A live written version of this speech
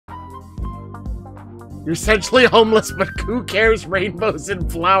You're essentially homeless, but who cares? Rainbows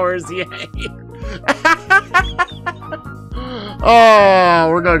and flowers, yay. Oh,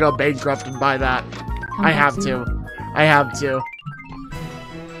 we're gonna go bankrupt and buy that. I have to. I have to.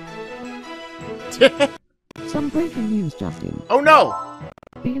 Some breaking news, Justin. Oh no!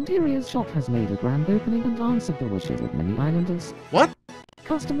 The interiors shop has made a grand opening and answered the wishes of many islanders. What?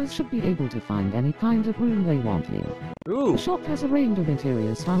 Customers should be able to find any kind of room they want here. Ooh. The shop has a range of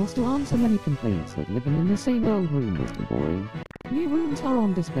interior styles to answer many complaints that living in the same old room was too boring. New rooms are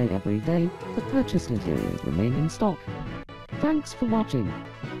on display every day, but purchased interiors remain in stock. Thanks for watching.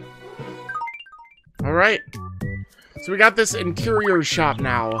 Alright. So we got this interior shop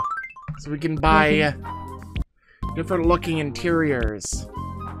now. So we can buy different looking interiors.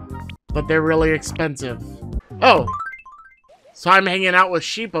 But they're really expensive. Oh! So I'm hanging out with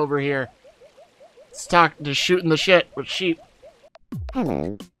sheep over here. Just shooting the shit with sheep.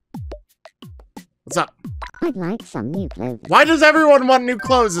 Hello. What's up? I'd like some new clothes. Why does everyone want new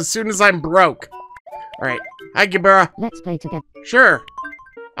clothes as soon as I'm broke? Alright. Hi, Gibera. Let's play together. Sure.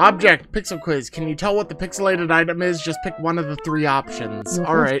 Object, pixel quiz. Can you tell what the pixelated item is? Just pick one of the 3 options.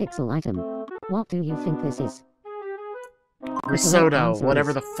 Alright. Pixel item. What do you think this is? Risotto,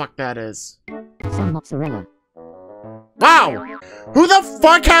 whatever the fuck that is. Some mozzarella. Wow! Who the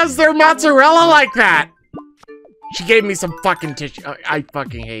fuck has their mozzarella like that? She gave me some fucking tissue. I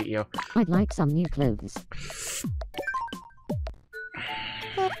fucking hate you. I'd like some new clothes.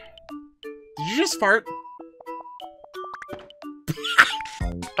 Did you just fart?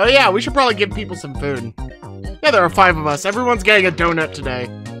 Oh yeah, we should probably give people some food. Yeah, there are 5 of us. Everyone's getting a donut today.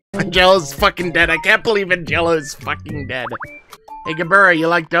 Angelo's fucking dead. I can't believe Angelo's fucking dead. Hey, Gabura, you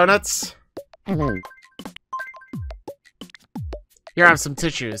like donuts? Hello. Here, have some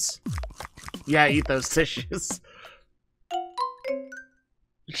tissues. Yeah, eat those tissues.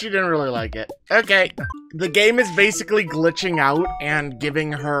 She didn't really like it. Okay. The game is basically glitching out and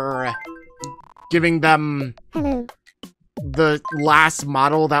giving them Hello. the last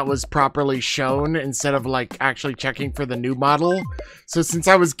model that was properly shown instead of, like, actually checking for the new model. So since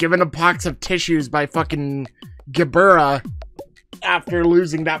I was given a box of tissues by fucking Gibura after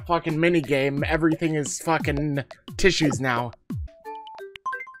losing that fucking minigame, everything is fucking tissues now.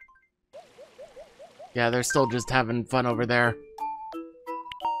 Yeah, they're still just having fun over there.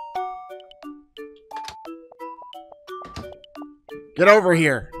 Get over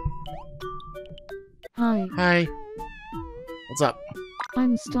here. Hi. Hi. What's up?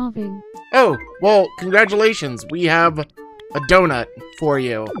 I'm starving. Oh, well, congratulations. We have a donut for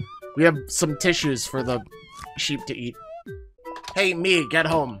you. We have some tissues for the sheep to eat. Hey, me, get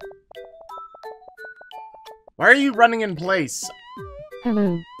home. Why are you running in place?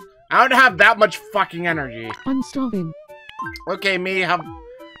 Hello. I don't have that much fucking energy. I'm starving. Okay, me, have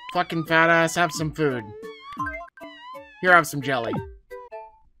fucking fat ass, have some food. Here, have some jelly.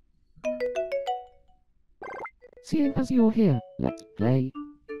 Seeing as you're here, let's play.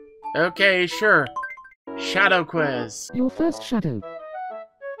 Okay, sure. Shadow quiz. Your first shadow.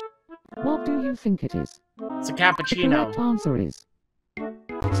 What do you think it is? It's a The cappuccino. correct answer is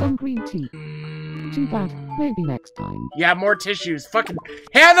some green tea. Too bad. Maybe next time. Yeah, more tissues. Fucking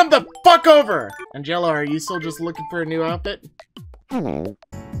hand them the fuck over! Angela, are you still just looking for a new outfit? Hello.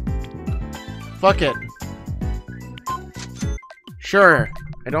 Fuck it. Sure.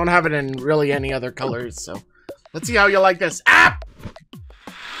 I don't have it in really any other colors, so... Let's see how you like this. Ah!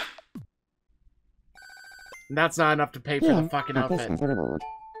 And that's not enough to pay for the fucking have this outfit. as a reward.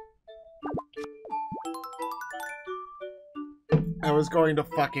 I was going to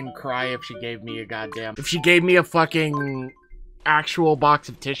fucking cry if she gave me a goddamn... If she gave me a fucking actual box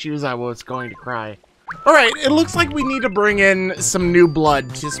of tissues, I was going to cry. Alright, it looks like we need to bring in some new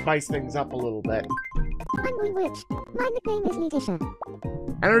blood to spice things up a little bit. I'm Witch. My nickname is Letitia.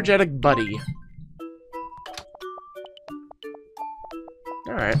 Energetic buddy.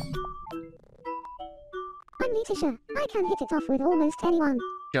 Alright. I'm Letitia. I can hit it off with almost anyone.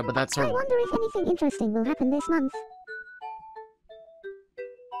 Yeah, but that's I sort of... wonder if anything interesting will happen this month.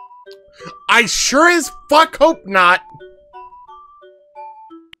 I sure as fuck hope not!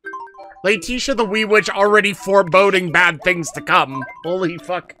 Letitia the Wee Witch already foreboding bad things to come. Holy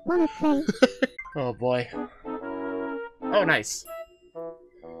fuck. Wanna play? Oh boy. Oh, nice.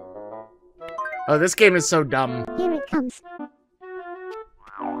 Oh, this game is so dumb. Here it comes.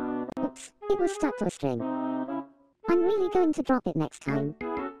 Oops, it was stuck to a string. I'm really going to drop it next time.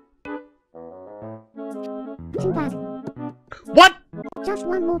 Too bad. What? Just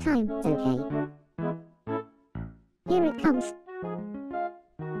one more time, okay? Here it comes.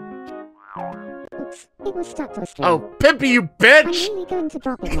 Oops, it was stuck to a string. Oh, Pimpy, you I'm bitch! really going to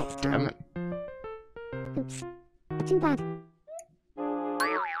drop it next Damn time. it. Oops. Too bad.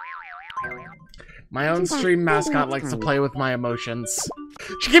 My own stream mascot likes to play with my emotions.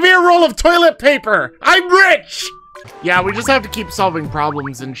 She gave me a roll of toilet paper! I'm rich! Yeah, we just have to keep solving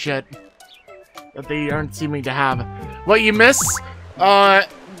problems and shit that they aren't seeming to have. What you miss? My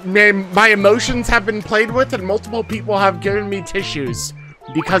emotions have been played with and multiple people have given me tissues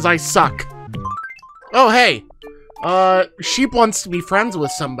because I suck. Oh, hey. Sheep wants to be friends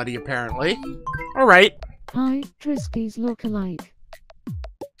with somebody, apparently. Alright. Hi, Trisky's lookalike.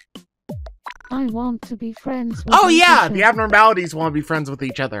 I want to be friends with Oh, yeah! Letitia. The abnormalities want to be friends with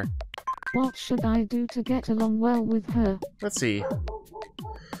each other. What should I do to get along well with her? Let's see.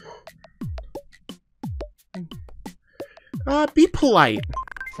 Be polite.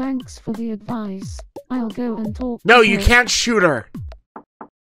 Thanks for the advice. I'll go and talk No, to you her. can't shoot her.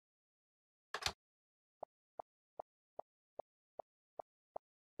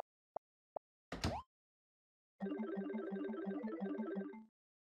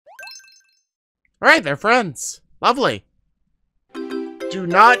 Alright, they're friends. Lovely. Do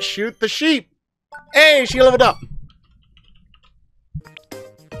not shoot the sheep. Hey, she leveled up.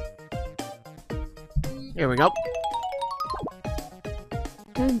 Here we go.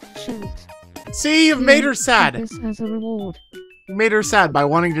 Don't shoot. See, you've made her sad. This has a reward. You made her sad by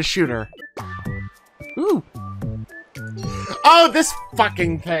wanting to shoot her. Ooh. Oh, this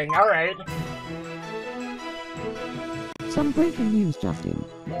fucking thing. Alright. Some breaking news, Justin.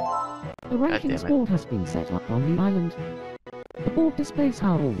 A rankings board has been set up on the island. The board displays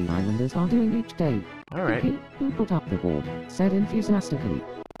how all the islanders are doing each day. Alright. Vicky, who put up the board, said enthusiastically,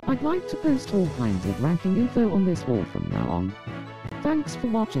 "I'd like to post all kinds of ranking info on this board from now on. Thanks for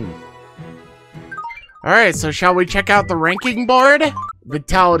watching." Alright, so shall we check out the ranking board?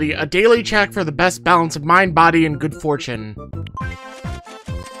 Vitality, a daily check for the best balance of mind, body, and good fortune.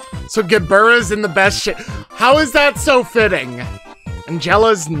 So Gebura's in the best shape. How is that so fitting?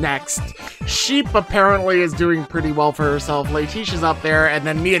 Angela's next. Sheep apparently is doing pretty well for herself. Letitia's up there, and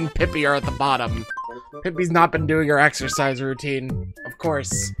then me and Pippi are at the bottom. Pippi's not been doing her exercise routine, of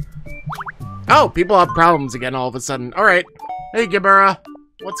course. Oh, people have problems again all of a sudden. Alright. Hey Gebura.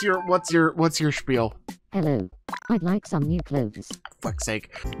 What's your spiel? Hello. I'd like some new clothes. Fuck's sake.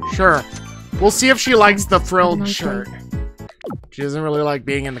 Sure. We'll see if she likes the frilled nice shirt. She doesn't really like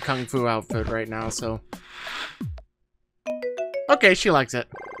being in the kung fu outfit right now, so. Okay, she likes it.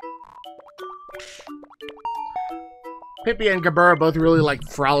 Pippi and Gebura both really like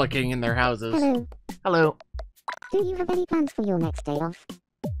frolicking in their houses. Hello. Hello. Do you have any plans for your next day off?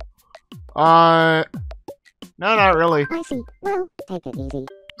 No, not really. I see. Well, take it easy.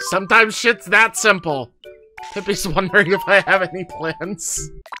 Sometimes shit's that simple. Pippi's wondering if I have any plans.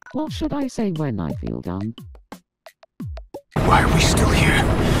 What should I say when I feel done? Why are we still here?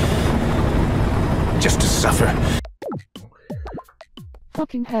 Just to suffer.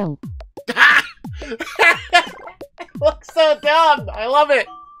 Fucking hell. Looks so dumb. I love it.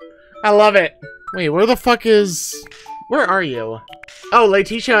 I love it. Wait, where the fuck is... Where are you? Oh,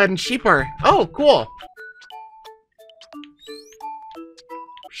 Letitia and Sheep are... Oh, cool.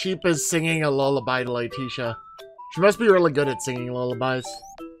 Sheep is singing a lullaby to Letitia. She must be really good at singing lullabies.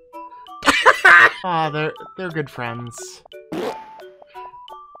 Aw, they're good friends.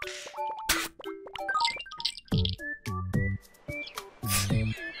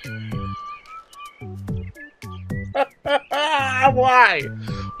 Why?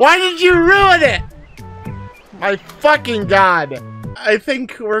 Why did you ruin it? My fucking god. I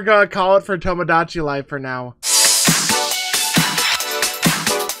think we're gonna call it for Tomodachi Life for now.